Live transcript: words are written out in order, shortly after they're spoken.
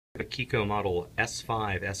A Kiko model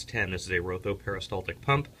S5 S10. This is a Rotho Peristaltic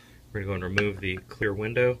pump. We're going to go and remove the clear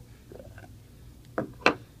window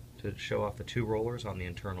to show off the two rollers on the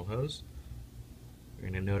internal hose.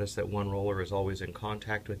 You're going to notice that one roller is always in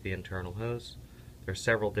contact with the internal hose. There are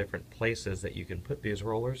several different places that you can put these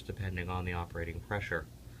rollers depending on the operating pressure.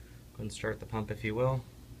 Go ahead and start the pump if you will.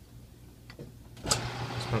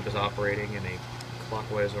 This pump is operating in a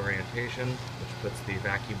clockwise orientation, which puts the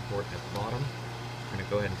vacuum port at the bottom. We're going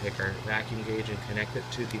to go ahead and take our vacuum gauge and connect it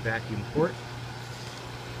to the vacuum port.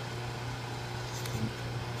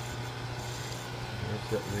 Notice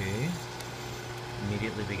that we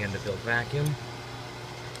immediately begin to build vacuum.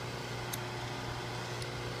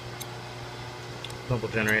 The pump will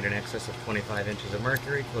generate in excess of 25 inches of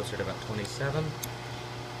mercury, closer to about 27.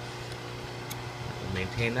 We'll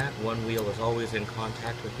maintain that. One wheel is always in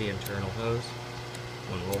contact with the internal hose,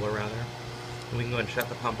 one roller rather. And we can go ahead and shut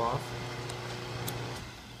the pump off.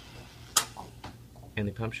 And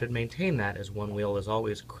the pump should maintain that as one wheel is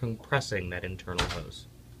always compressing that internal hose.